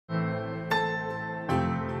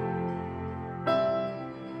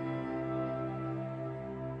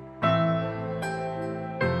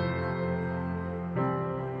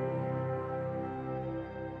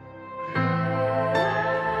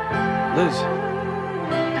Liz.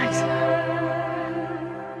 Max.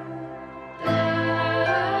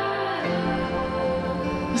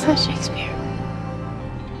 Was that Shakespeare?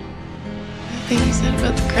 The thing you said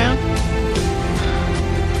about the crown?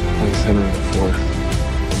 That's Henry IV.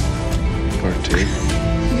 Part 2.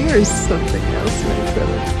 You're something else, my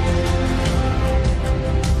brother.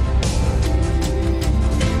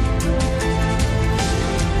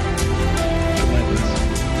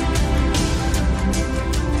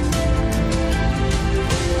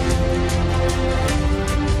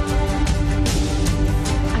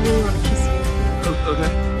 I really want to kiss you.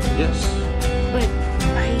 Okay. Yes. But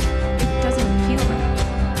it doesn't feel right.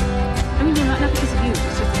 I mean, no, not because of you. It's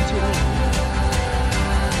just it's too late.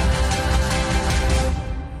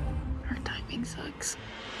 Our timing sucks.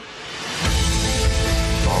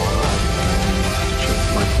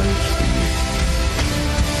 My plans for you.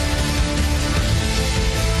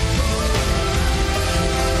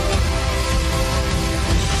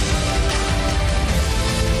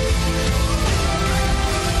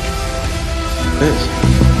 Liz.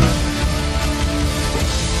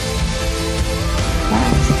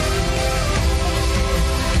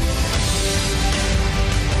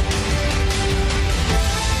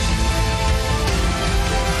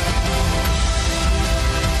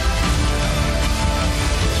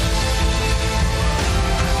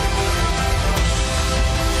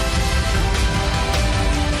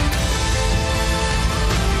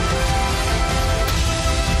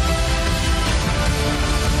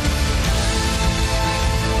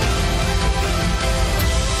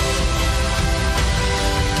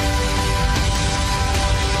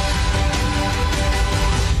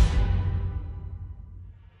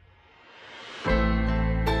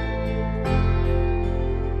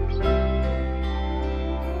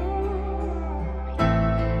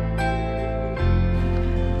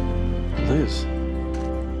 Liz.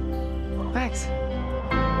 Max,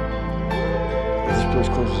 This place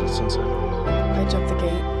closes at sunset. I jumped the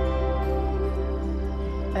gate.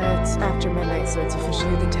 It's after midnight, so it's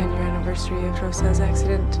officially the 10-year anniversary of Rosa's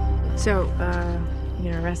accident. So, you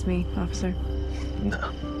gonna arrest me, officer? No.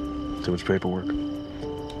 Too much paperwork.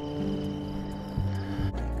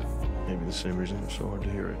 Maybe the same reason it's so hard to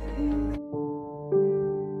hear it.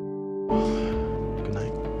 Good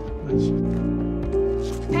night, Liz.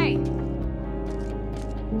 Hey!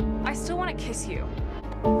 I still want to kiss you.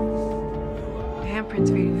 The handprint's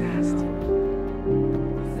fading fast.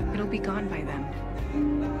 It'll be gone by then.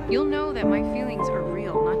 You'll know that my feelings are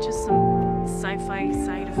real, not just some sci-fi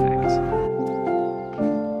side effect.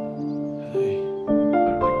 Hey.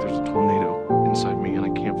 Like there's a tornado inside me and I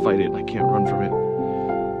can't fight it and I can't run from it.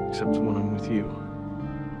 Except when I'm with you.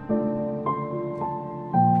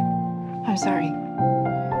 I'm sorry.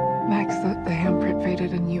 Max, the handprint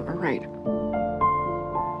faded and you were right.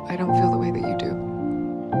 I don't feel the way that you do.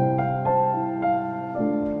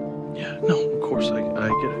 Yeah, no, of course, I get it.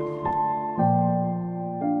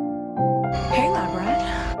 Hey, lab rat.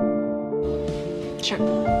 Sure.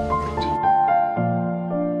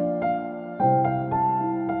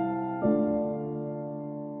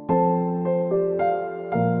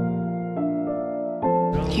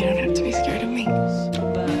 You don't have to be scared of me.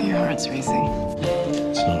 Your heart's racing.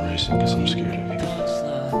 It's not racing because I'm scared of you.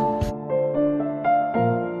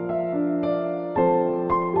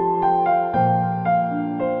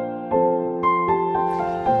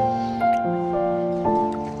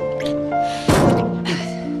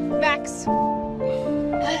 Max,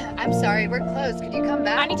 I'm sorry, we're closed. Could you come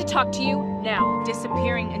back? I need to talk to you now.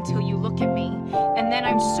 Disappearing until you look at me. And then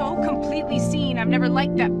I'm so completely seen. I've never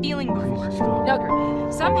liked that feeling before.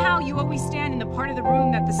 Duggar, somehow you always stand in the part of the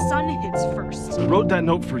room that the sun hits first. I wrote that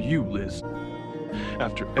note for you, Liz.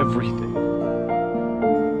 After everything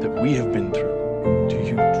that we have been through, do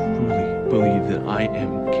you truly believe that I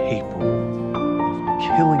am capable of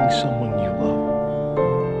killing someone you love?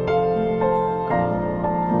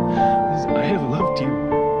 Liz, I have loved you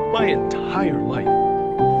my entire life,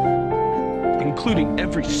 including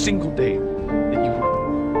every single day that you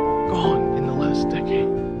were gone in the last decade.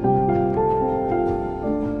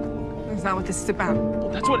 That's not what this is about. Well,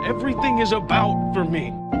 that's what everything is about for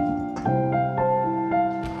me.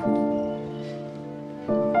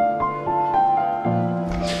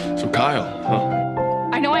 So Kyle, huh?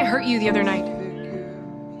 I know I hurt you the other night.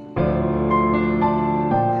 I'm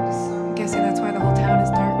guessing that's why the whole town is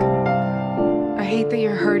dark. I hate that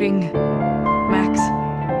you're hurting, Max.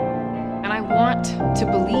 And I want to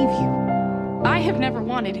believe you. I have never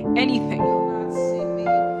wanted anything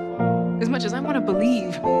as much as I want to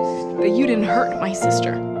believe that you didn't hurt my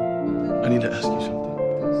sister. I need to ask you something.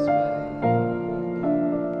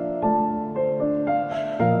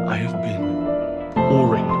 I have been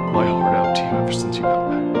pouring my heart out to you ever since you got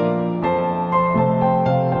back.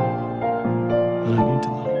 And I need to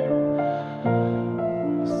know,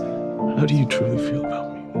 how do you truly feel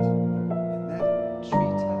about me?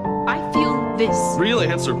 I feel this. Real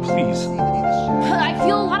answer, please. I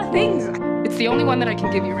feel a lot of things. It's the only one that I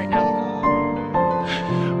can give you right now.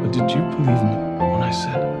 But did you believe me when I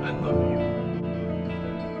said I love you?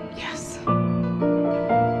 Yes. I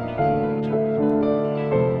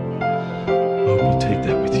hope you take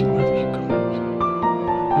that with you wherever you go.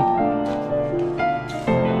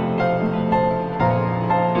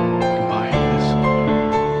 Goodbye, Liz.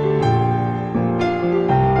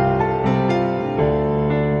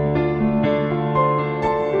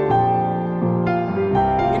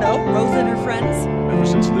 You know, Rosa and her friends. Ever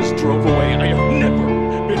since Liz drove away, I have never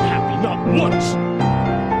been happy, not once.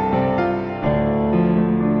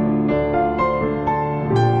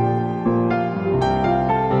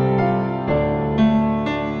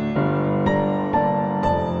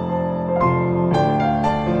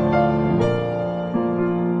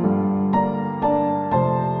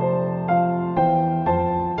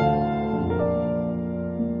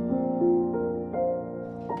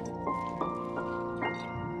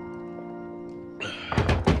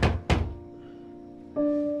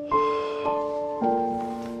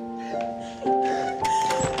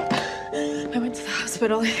 I went to the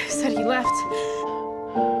hospital. They said he left.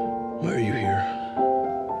 Why are you here?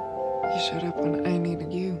 You showed up when I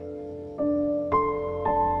needed you.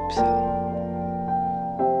 So,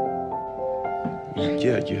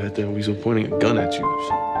 Yeah, you had that weasel pointing a gun at you.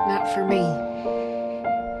 So. not for me.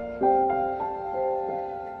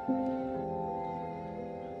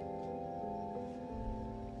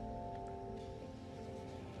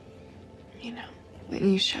 You know,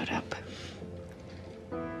 when you showed up,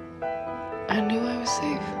 I knew I was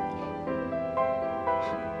safe.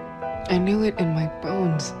 I knew it in my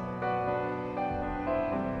bones.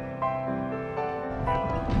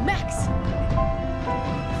 Max!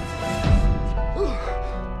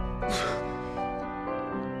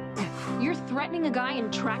 You're threatening a guy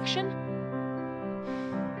in Traction?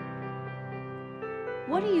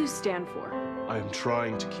 What do you stand for? I am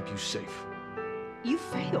trying to keep you safe. You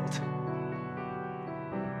failed.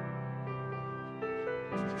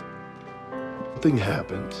 Something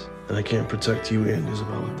happens, and I can't protect you and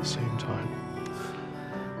Isabel at the same time.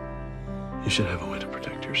 You should have a way to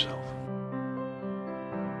protect yourself.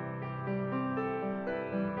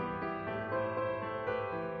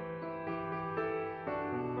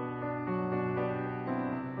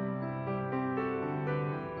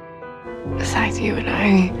 Besides, you and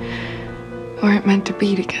I weren't meant to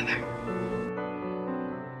be together.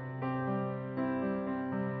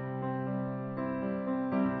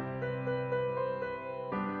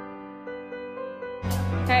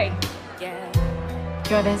 Hey.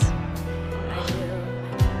 Good is.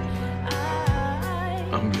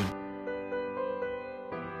 I'm good.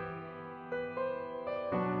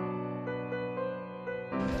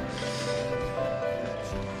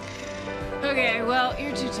 Okay, well,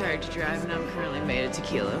 you're too tired to drive, and I'm currently made of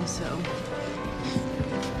tequila, so...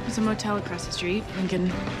 There's a motel across the street. We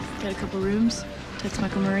can get a couple rooms. Text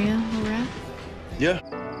Michael Maria where we're at. Yeah.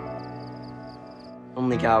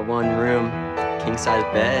 Only got one room, king-size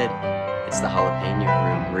bed. It's the jalapeno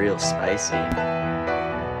room, real spicy.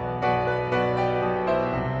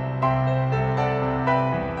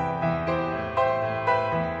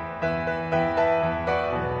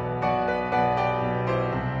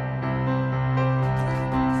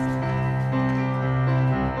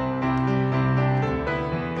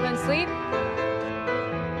 Glenn, sleep?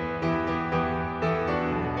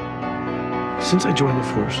 Since I joined the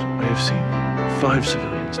force, I have seen 5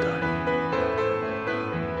 civilians die.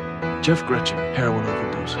 Jeff Gretchen, heroin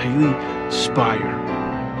overdose. Haley Spire,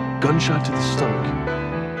 gunshot to the stomach.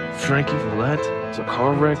 Frankie Villette was a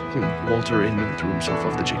car wreck. And Walter Inman threw himself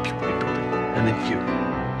off the JP White building. And then you.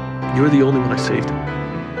 You're the only one I saved.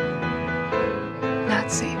 Not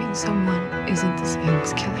saving someone isn't the same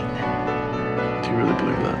as killing them. Do you really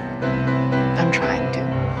believe that? I'm trying to.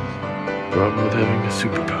 Problem with having a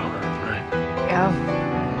superpower, right? Yeah.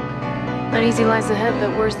 Uneasy lies the head,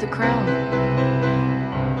 but where's the crown?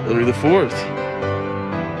 Henry the Fourth.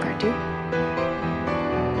 Part 2.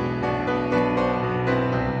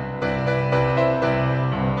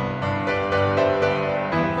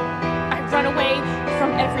 I run away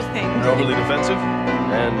from everything. You're overly defensive,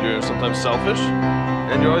 and you're sometimes selfish,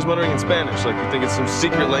 and you're always muttering in Spanish, like you think it's some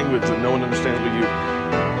secret language that no one understands but you.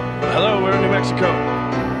 Hello, we're in New Mexico.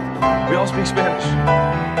 We all speak Spanish.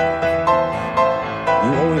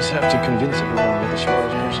 You always have to convince everyone you're the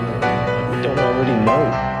smartest person we don't already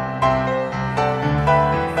know.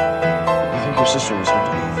 sister was hard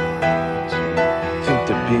to love. You think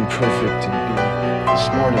that being perfect and being the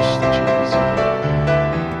smartest that you're easy.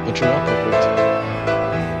 But you're not perfect.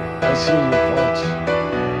 I see your faults.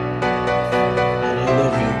 And I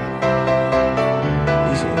love you.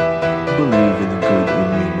 Easily. Believe in the good in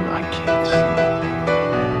me when I can't see it.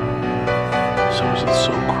 So is it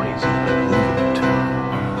so crazy that I believe in it too?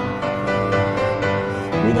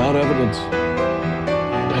 Without evidence.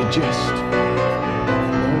 Digest.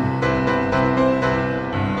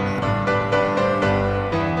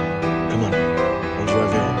 Come on, I'll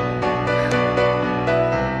drive you home.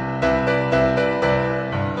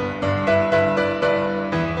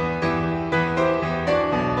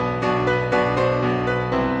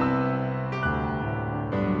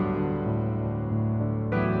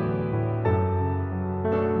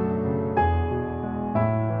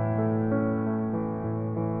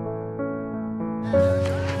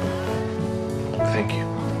 Thank you.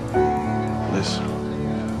 Liz,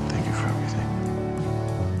 thank you for everything.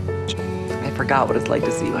 I forgot what it's like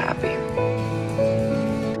to see you happy.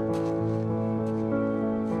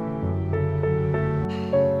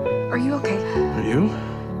 Are you okay? Are you?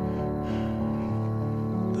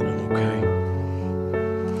 Then I'm okay.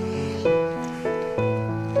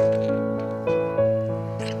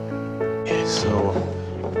 Yeah, so,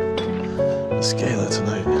 Miss Kayla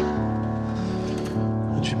tonight.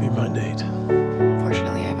 Would you be my date?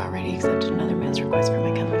 Fortunately, I've already accepted another man's request from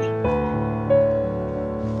my company.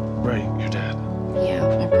 Right, your dad. Yeah,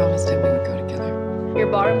 I promised him we would go together. Your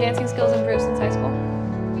ballroom dancing skills improved since high school?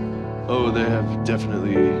 Oh, they have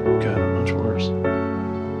definitely gotten much worse.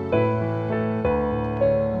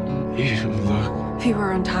 You look. If you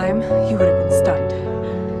were on time, you would have been stunned.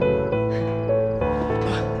 I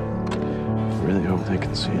really hope they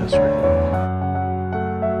can see us right now.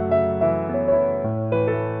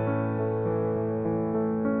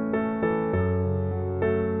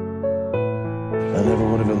 I never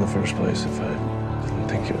would have in the first place if I didn't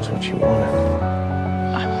think it was what you wanted.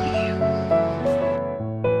 I want you.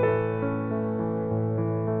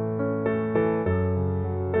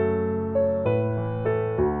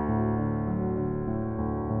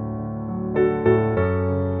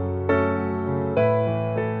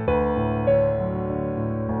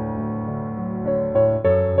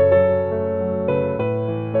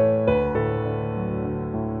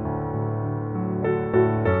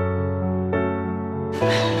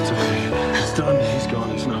 It's okay. It's done. He's gone.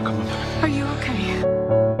 He's not coming back. Are you okay?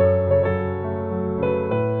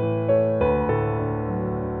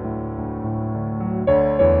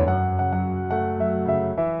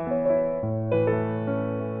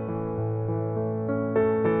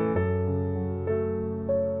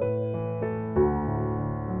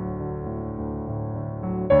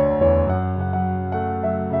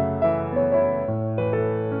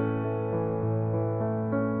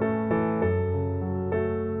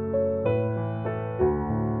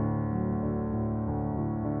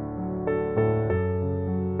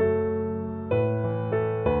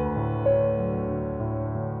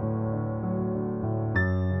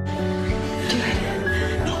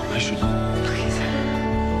 No, I shouldn't. Please.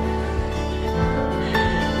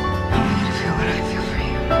 I want you to feel what I feel for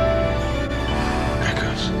you.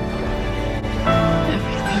 Echoes.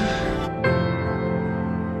 Everything.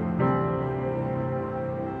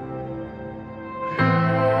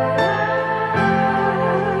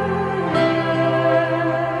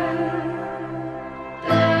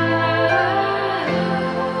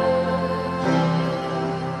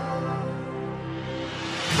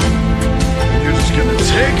 You're just gonna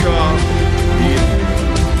take off, being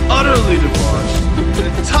utterly divorced,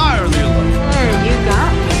 and entirely alone. You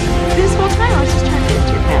got me. This whole time I was just trying to get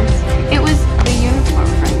into your pants. It was a uniform,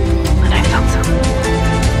 right? But I felt so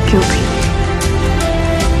guilty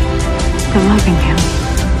for loving him.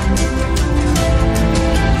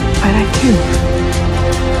 But I do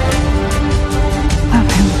love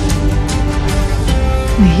him.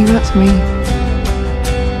 And he loves me.